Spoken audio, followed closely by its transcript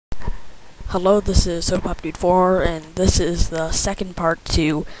Hello, this is SoapUpDude4, and this is the second part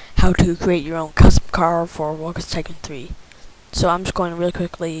to how to create your own custom car for Custom Rct3 3. So I'm just going to really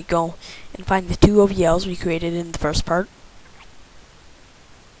quickly go and find the two OVLs we created in the first part.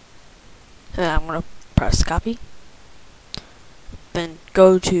 And I'm going to press copy. Then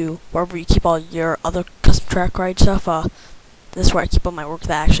go to wherever you keep all your other custom track ride stuff. This is where I keep all my work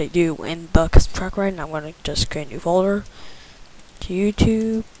that I actually do in the custom track ride, and I'm going to just create a new folder.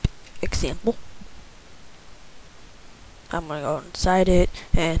 YouTube example. I'm going to go inside it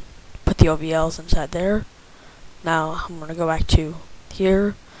and put the OVLs inside there. Now I'm going to go back to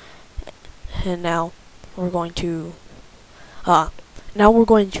here, and now we're going to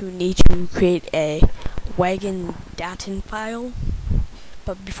need to create a wagon datin file.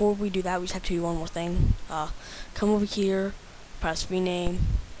 But before we do that, we just have to do one more thing. Come over here, press rename,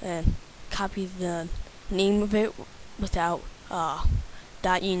 and copy the name of it without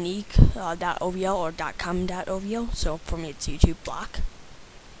 .unique, .ovl, or .com.ovl. So for me, it's YouTube block.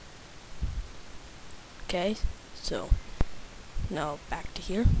 Okay, so now back to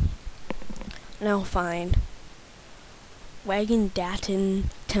here. Now find wagon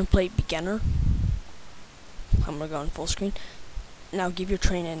datin template beginner. I'm gonna go in full screen. Now give your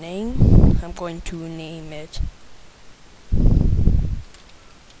train a name. I'm going to name it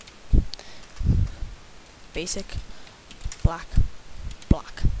basic black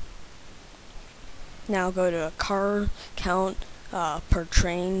block. Now go to car count per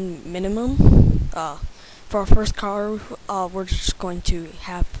train minimum. For our first car, we're just going to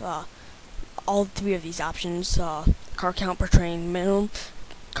have all three of these options: car count per train minimum,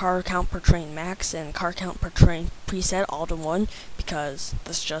 car count per train max, and car count per train preset all to one, because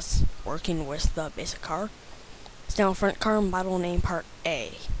this is just working with the basic car. So now front car model name part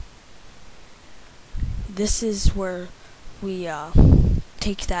A. This is where we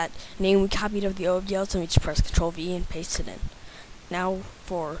take that name we copied of the OVL, so we just press Ctrl V and paste it in. Now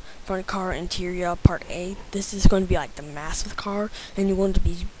for front car interior part A, this is going to be like the mass of the car, and you want it to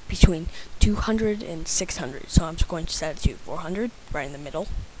be between 200 and 600. So I'm just going to set it to 400, right in the middle.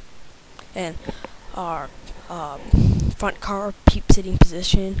 And our front car peep sitting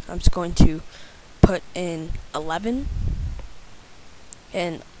position, I'm just going to put in 11.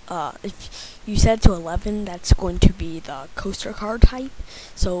 And if you set it to 11, that's going to be the coaster car type.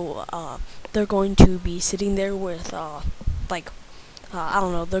 So they're going to be sitting there with I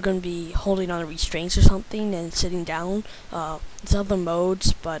don't know, they're going to be holding on to restraints or something and sitting down. It's other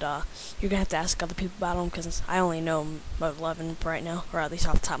modes, but you're going to have to ask other people about them, because I only know mode 11 right now, or at least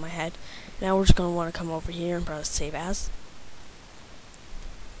off the top of my head. Now we're just going to want to come over here and press save as.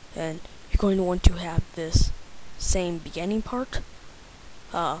 And you're going to want to have this same beginning part.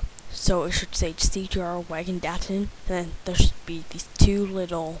 So it should say CTR wagon datin, and then there should be these two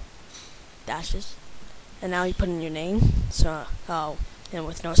little dashes. And now you put in your name, so and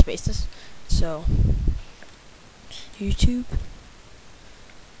with no spaces. So YouTube.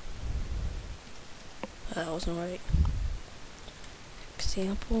 That wasn't right.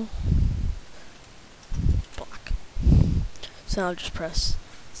 Example block. So now just press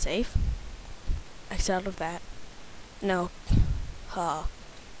save. X out of that. Now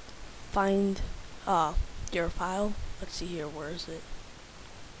find your file. Let's see here. Where is it?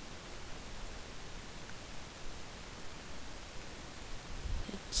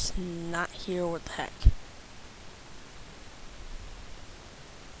 It's not here. What the heck?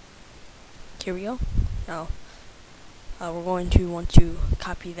 Here we go. Now we're going to want to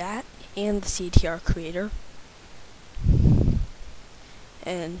copy that and the CTR creator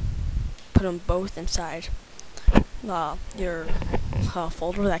and put them both inside your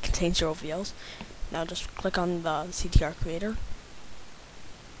folder that contains your OVLs. Now just click on the CTR creator.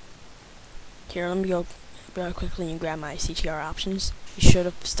 Here, let me go really quickly and grab my CTR options. You should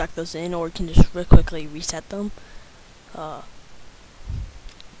have stuck those in, or you can just really quickly reset them.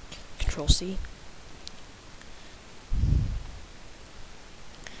 Control C.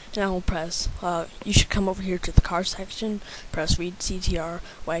 Now we'll press, you should come over here to the car section, press read CTR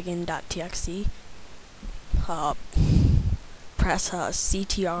wagon.txt, press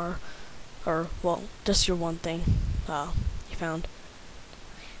CTR, or, well, just your one thing you found.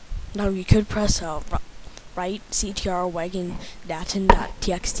 Now you could press write CTR wagon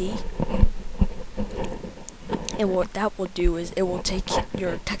datin.txt, and what that will do is it will take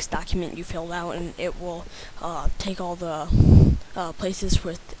your text document you filled out, and it will take all the places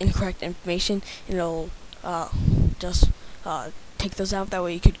with incorrect information, and it'll just take those out. That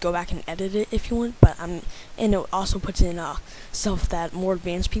way you could go back and edit it if you want. But and it also puts in stuff that more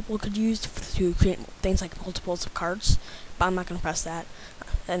advanced people could use to create things like multiples of cards. But I'm not going to press that.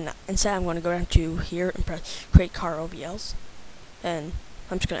 and instead I'm going to go down to here and press create car OVLs, and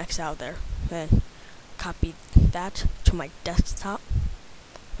I'm just going to X out there and copy that to my desktop.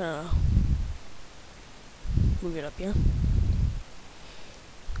 Move it up here.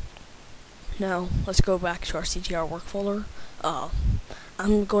 Now let's go back to our CTR work folder.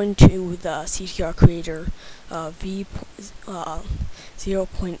 I'm going to the CTR creator v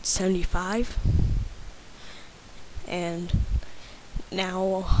 0.75, and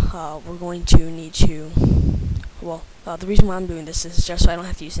now we're going to need to, the reason why I'm doing this is just so I don't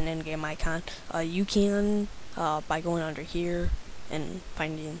have to use an in-game icon. You can, by going under here and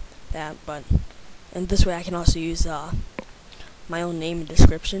finding that, and this way I can also use my own name and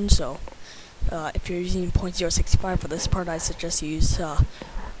description. So if you're using 0.065 for this part, I suggest you use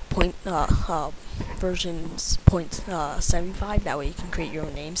versions 0.75. That way you can create your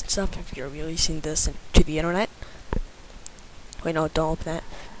own names and stuff if you're releasing this to the internet. Wait, no, don't open that.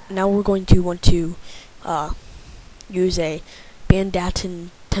 Now we're going to want to use a Bandatin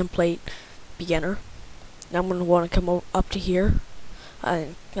template beginner. Now I'm going to want to come up to here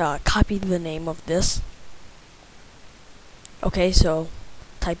and copy the name of this. Okay, so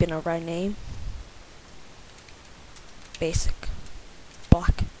type in our right name, basic,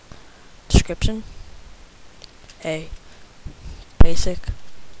 block, description, a basic,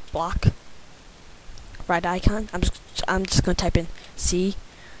 block, right icon. I'm just gonna type in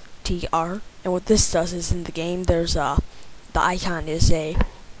CTR, and what this does is in the game there's the icon is a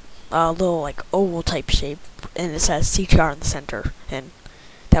little like oval type shape, and it says CTR in the center, and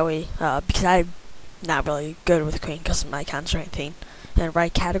that way because I'm not really good with creating custom icons or anything. And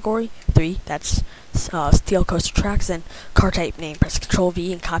right category 3, that's steel coaster tracks, and car type name. Press Control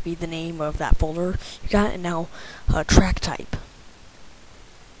V and copy the name of that folder you got. And now track type.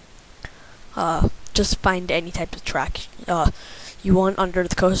 Just find any type of track you want under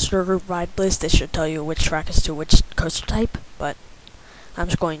the coaster ride list. It should tell you which track is to which coaster type, but I'm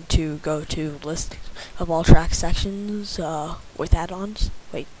just going to go to list of all track sections with add-ons.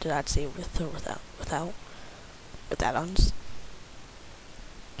 Wait, did I say with or without? With add-ons.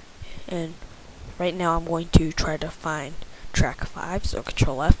 And right now I'm going to try to find track 5, so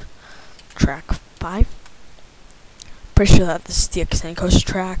Control F, track 5. Pretty sure that this is the extended coaster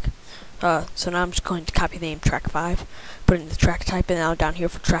track. So now I'm just going to copy the name track 5, put it in the track type, and now down here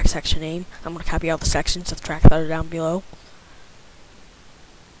for track section name, I'm going to copy all the sections of the track that are down below.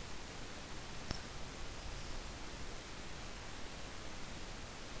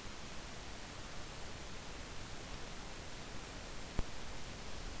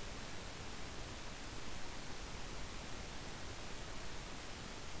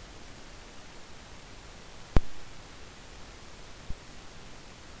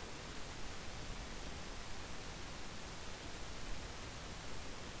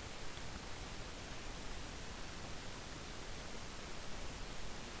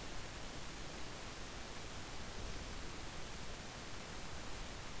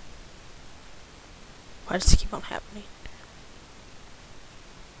 Why does it keep on happening?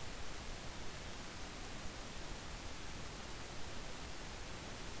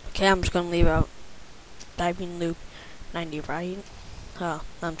 Okay, I'm just going to leave out diving loop 90 right.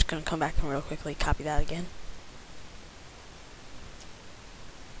 I'm just going to come back and real quickly copy that again.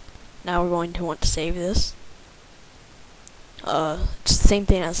 Now we're going to want to save this. It's the same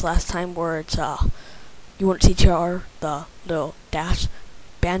thing as last time, where it's you want CTR, the little dash,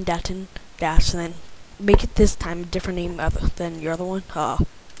 Bandatin dash, and then make it this time a different name other than your other one,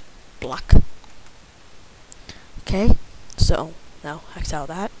 block. Okay, so now X out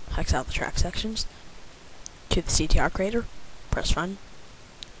that, X out the track sections, to the CTR creator, press run,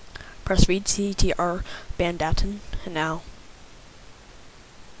 press read CTR Bandatin, and now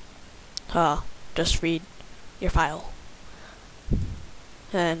just read your file,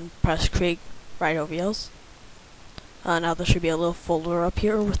 and press create write OVLs. Now there should be a little folder up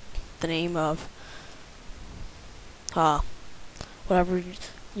here with the name of whatever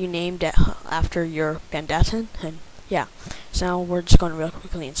you named it after your Bandatin, and yeah. So now we're just going to real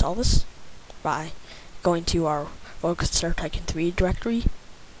quickly install this by going to our Custom Rct3 directory.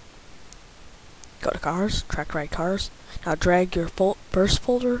 Go to cars, track ride cars. Now drag your first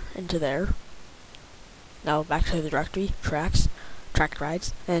folder into there. Now back to the directory, tracks, track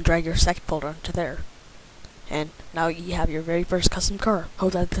rides, and drag your second folder into there. And now you have your very first custom car.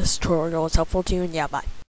 Hope that this tutorial was helpful to you, and yeah, bye.